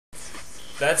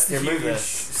That's the Here, huge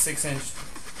 6-inch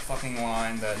fucking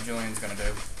line that Julian's gonna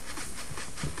do.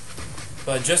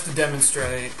 But just to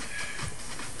demonstrate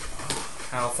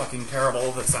how fucking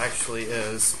terrible this actually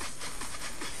is.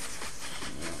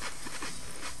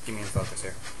 Give me in focus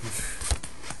here.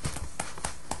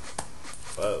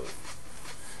 Whoa.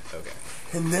 Okay.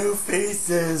 And no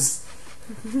faces.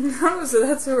 No, so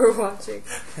that's what we're watching.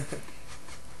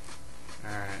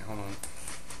 Alright, hold on.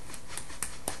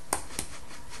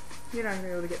 You're not gonna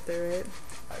be able to get through it.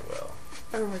 I will.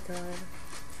 Oh my god.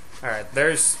 Alright,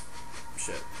 there's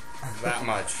shit. That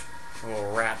much. A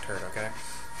little rat turd, okay?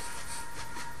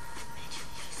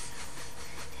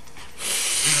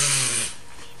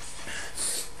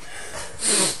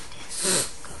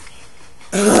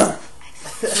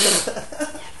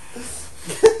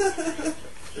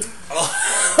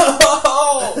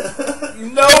 Oh,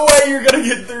 no way you're gonna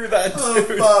get through that,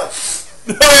 dude. Oh,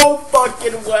 fuck. No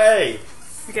fucking way.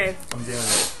 Okay, I'm doing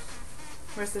it.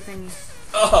 where's the thingy?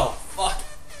 Oh, fuck.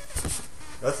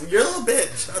 You're a little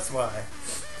bitch, that's why.